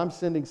 but I'm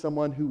sending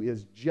someone who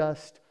is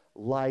just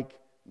like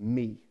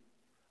me.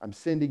 I'm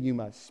sending you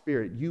my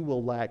Spirit. You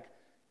will lack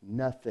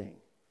nothing.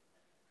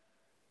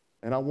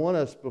 And I want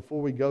us,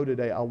 before we go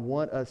today, I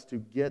want us to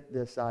get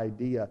this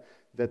idea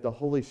that the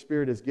Holy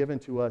Spirit is given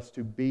to us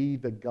to be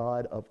the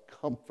God of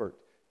comfort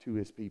to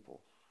His people.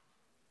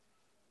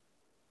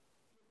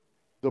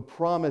 The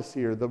promise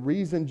here, the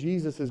reason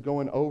Jesus is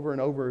going over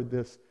and over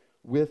this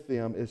with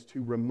them is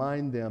to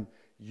remind them,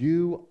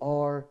 you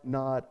are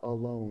not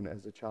alone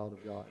as a child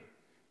of God.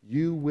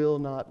 You will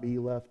not be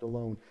left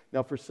alone.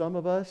 Now, for some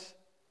of us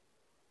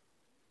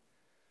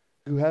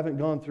who haven't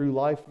gone through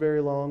life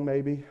very long,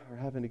 maybe, or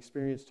haven't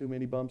experienced too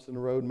many bumps in the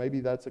road, maybe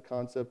that's a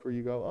concept where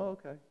you go, oh,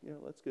 okay, yeah,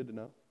 that's good to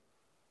know.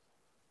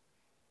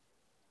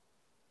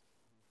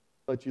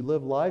 But you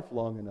live life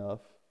long enough,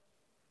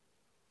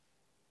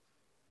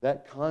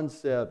 that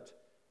concept,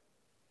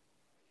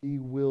 He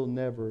will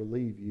never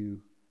leave you.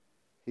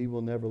 He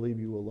will never leave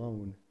you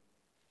alone.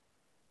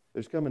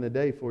 There's coming a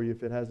day for you,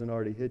 if it hasn't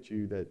already hit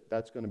you,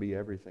 that's going to be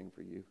everything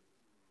for you.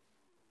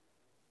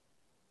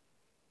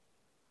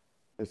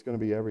 It's going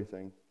to be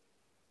everything.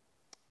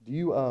 Do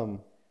you,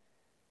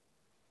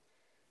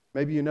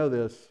 maybe you know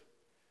this,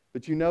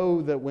 but you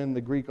know that when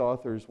the Greek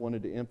authors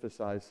wanted to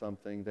emphasize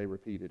something, they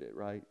repeated it,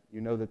 right? You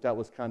know that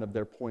was kind of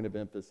their point of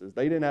emphasis.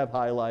 They didn't have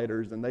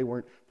highlighters and they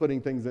weren't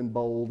putting things in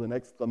bold and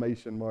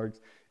exclamation marks.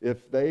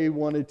 If they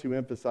wanted to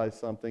emphasize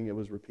something, it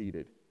was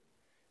repeated.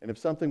 And if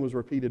something was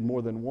repeated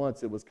more than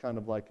once, it was kind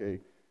of like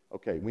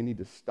okay, we need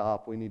to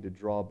stop, we need to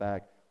draw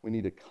back, we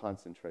need to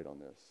concentrate on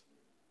this.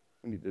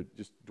 We need to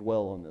just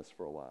dwell on this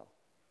for a while.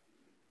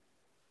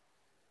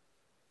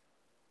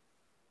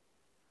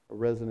 A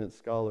resident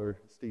scholar,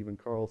 Stephen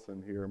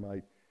Carlson here,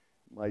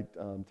 might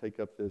take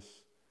up this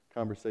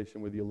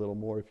conversation with you a little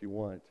more if you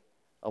want.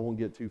 I won't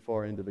get too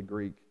far into the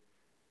Greek.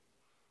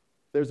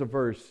 There's a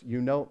verse,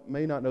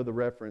 may not know the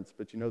reference,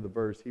 but you know the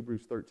verse,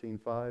 Hebrews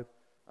 13:5.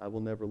 I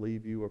will never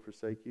leave you or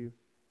forsake you.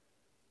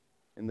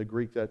 In the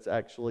Greek, that's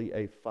actually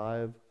a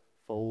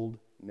 5-fold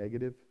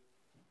negative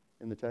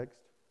in the text.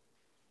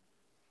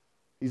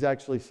 He's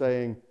actually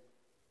saying,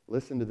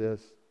 listen to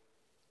this,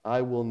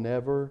 I will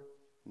never,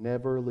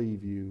 never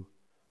leave you.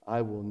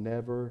 I will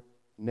never,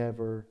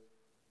 never,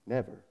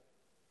 never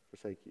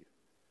forsake you.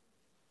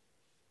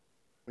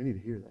 We need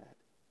to hear that.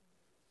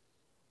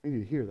 We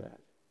need to hear that.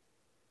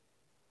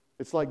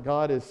 It's like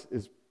God is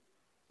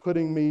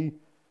putting me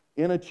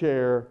in a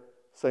chair,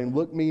 saying,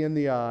 look me in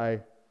the eye.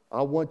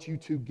 I want you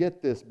to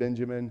get this,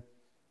 Benjamin.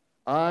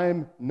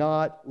 I'm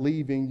not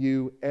leaving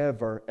you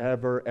ever,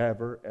 ever,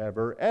 ever,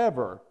 ever,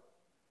 ever.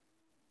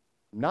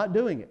 I'm not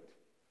doing it.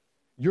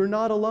 You're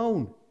not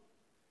alone.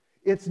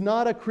 It's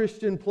not a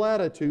Christian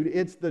platitude.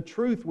 It's the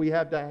truth we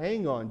have to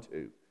hang on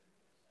to.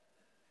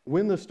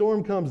 When the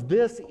storm comes,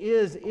 this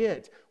is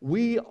it.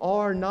 We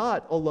are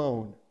not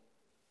alone.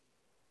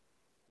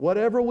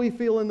 Whatever we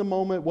feel in the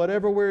moment,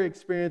 whatever we're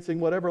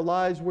experiencing, whatever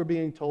lies we're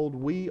being told,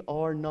 we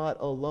are not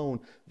alone.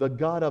 The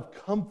God of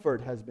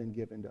comfort has been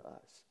given to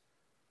us.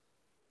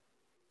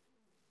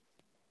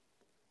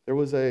 There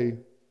was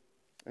an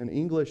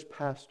English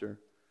pastor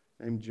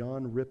named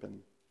John Rippon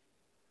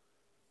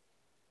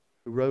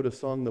who wrote a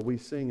song that we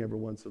sing every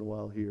once in a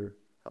while here,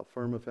 How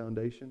Firm a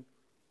Foundation.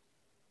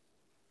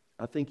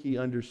 I think he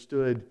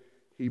understood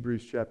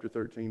Hebrews chapter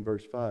 13,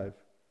 verse 5.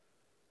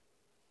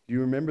 Do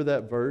you remember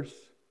that verse?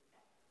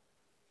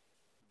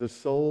 The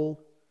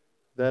soul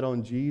that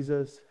on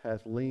Jesus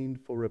hath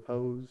leaned for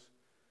repose,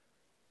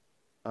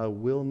 I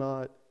will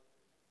not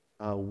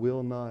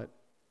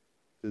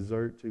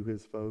desert to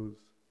his foes.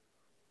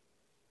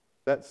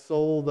 That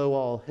soul, though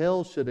all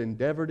hell should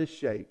endeavor to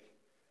shake,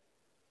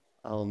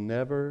 I'll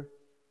never,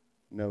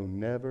 no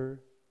never,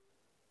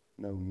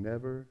 no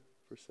never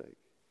forsake.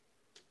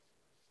 He's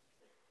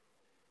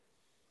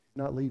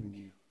not leaving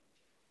you.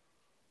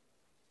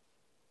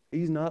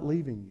 He's not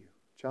leaving you.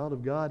 Child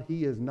of God,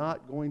 He is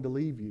not going to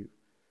leave you.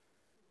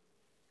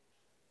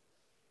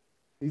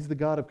 He's the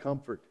God of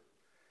comfort.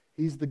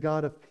 He's the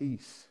God of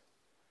peace.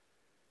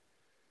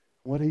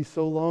 What He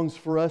so longs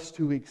for us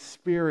to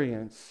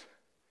experience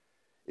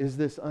is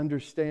this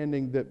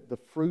understanding that the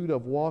fruit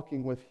of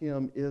walking with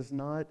Him is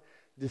not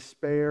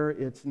despair,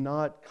 it's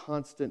not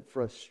constant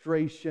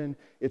frustration,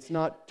 it's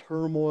not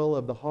turmoil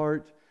of the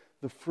heart.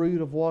 The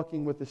fruit of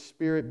walking with the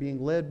Spirit,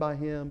 being led by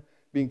Him,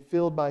 being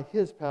filled by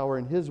His power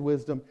and His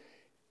wisdom,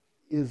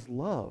 is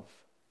love.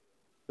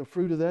 The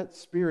fruit of that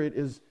Spirit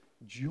is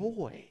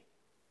joy.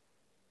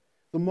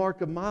 The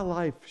mark of my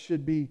life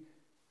should be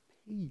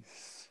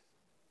peace.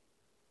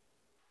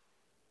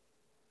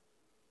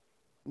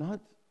 Not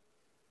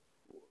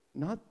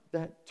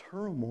that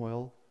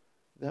turmoil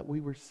that we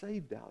were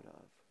saved out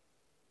of.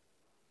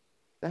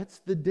 That's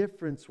the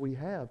difference we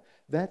have.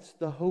 That's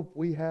the hope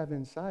we have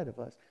inside of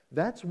us.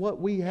 That's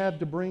what we have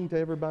to bring to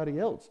everybody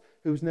else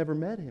who's never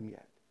met Him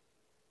yet.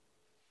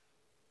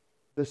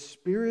 The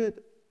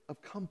Spirit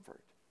of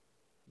comfort,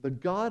 the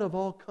God of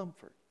all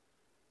comfort,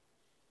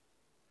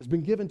 has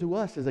been given to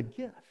us as a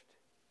gift.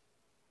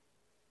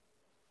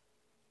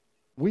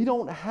 We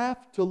don't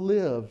have to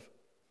live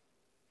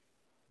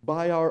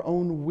by our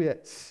own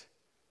wits.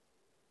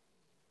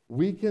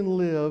 We can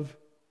live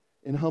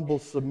in humble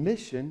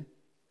submission,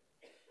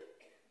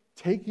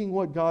 taking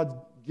what God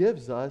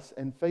gives us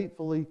and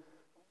faithfully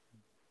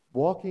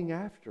walking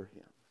after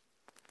Him.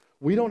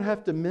 We don't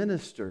have to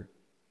minister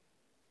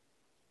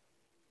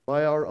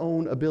by our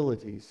own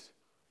abilities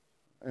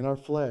and our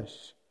flesh.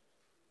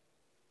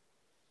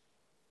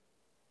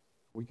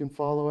 We can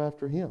follow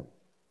after Him.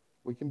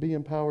 We can be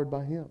empowered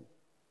by Him.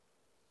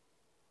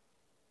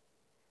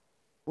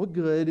 What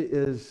good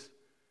is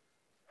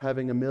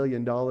having $1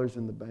 million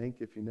in the bank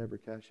if you never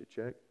cash a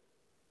check?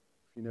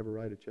 If you never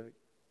write a check?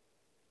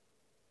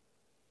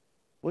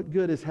 What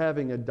good is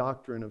having a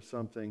doctrine of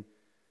something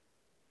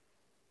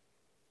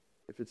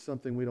if it's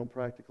something we don't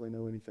practically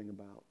know anything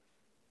about?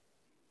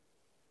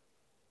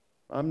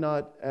 I'm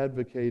not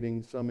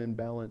advocating some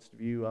imbalanced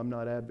view. I'm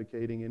not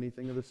advocating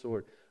anything of the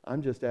sort.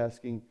 I'm just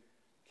asking,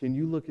 can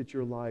you look at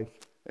your life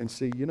and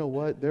see, you know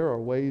what? There are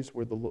ways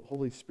where the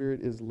Holy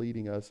Spirit is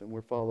leading us and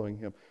we're following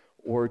Him.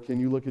 Or can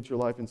you look at your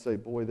life and say,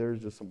 boy,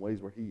 there's just some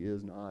ways where He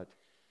is not.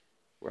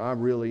 Where I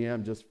really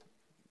am just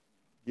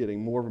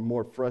getting more and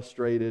more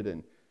frustrated,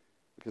 and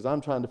because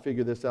I'm trying to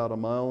figure this out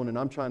on my own and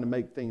I'm trying to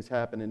make things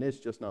happen and it's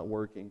just not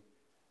working.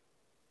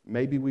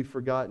 Maybe we've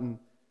forgotten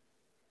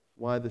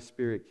why the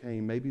Spirit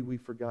came. Maybe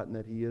we've forgotten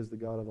that He is the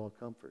God of all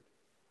comfort.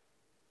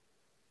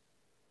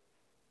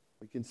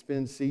 We can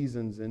spend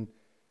seasons in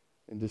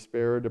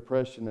despair or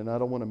depression, and I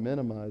don't want to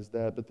minimize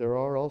that, but there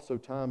are also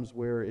times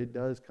where it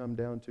does come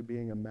down to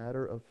being a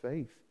matter of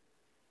faith.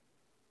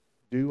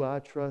 Do I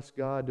trust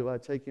God? Do I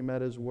take Him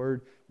at His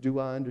word? Do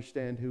I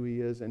understand who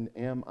He is? And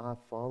am I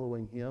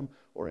following Him?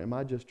 Or am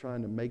I just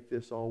trying to make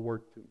this all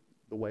work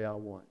the way I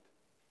want?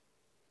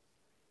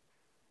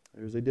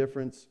 There's a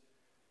difference.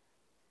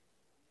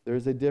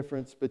 There's a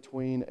difference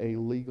between a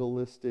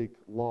legalistic,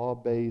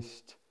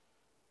 law-based,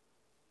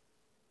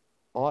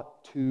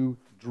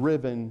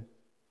 ought-to-driven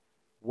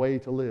way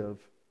to live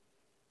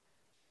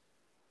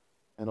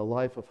and a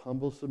life of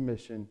humble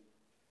submission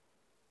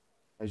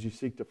as you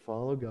seek to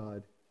follow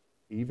God,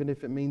 even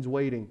if it means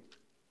waiting.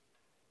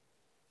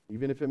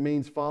 Even if it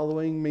means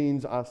following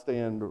means I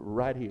stand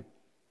right here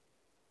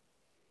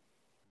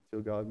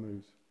until God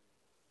moves.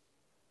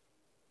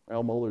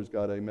 Al Mohler's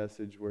got a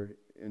message where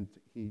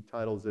he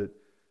titles it,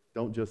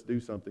 "Don't just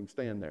do something,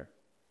 stand there."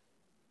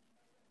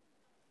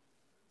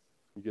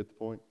 You get the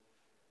point?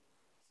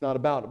 It's not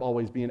about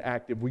always being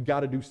active. We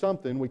got to do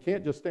something. We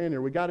can't just stand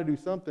there. We got to do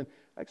something.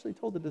 I actually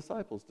told the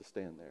disciples to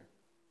stand there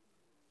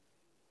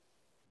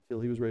until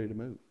He was ready to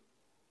move.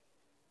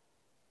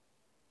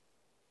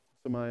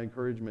 So my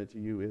encouragement to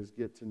you is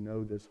get to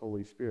know this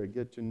Holy Spirit.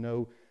 Get to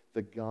know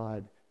the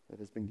God that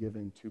has been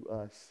given to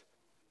us,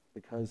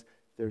 because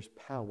there's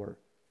power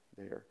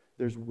there.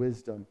 There's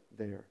wisdom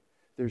there.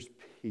 There's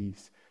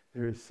peace.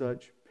 There is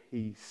such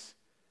peace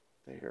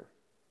there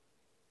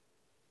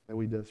that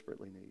we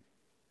desperately need.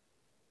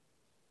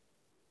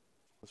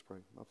 Let's pray.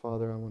 My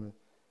Father, I want to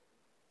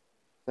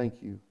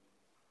thank You.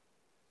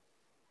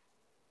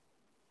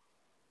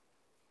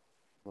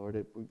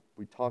 Lord,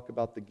 we talk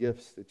about the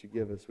gifts that You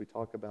give us. We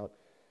talk about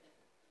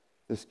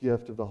this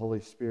gift of the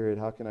Holy Spirit.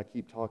 How can I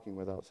keep talking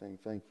without saying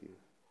thank You?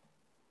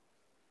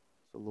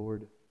 So,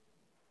 Lord,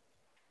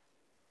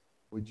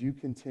 would You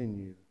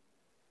continue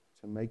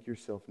to make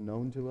Yourself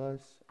known to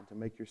us and to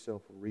make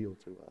Yourself real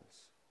to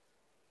us?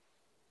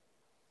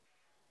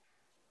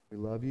 We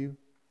love You.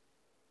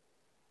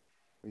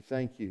 We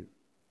thank You.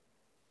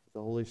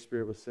 The Holy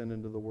Spirit was sent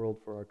into the world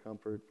for our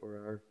comfort,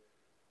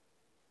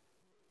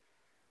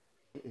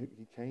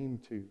 He came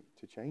to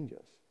change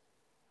us.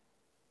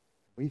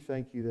 We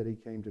thank You that He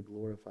came to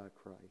glorify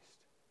Christ.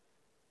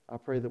 I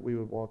pray that we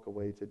would walk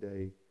away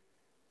today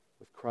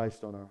with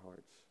Christ on our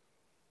hearts.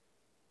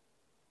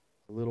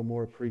 A little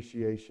more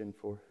appreciation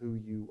for who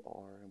You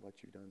are and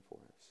what You've done for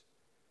us.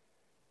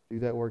 Do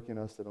that work in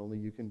us that only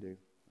You can do.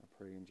 I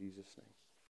pray in Jesus' name.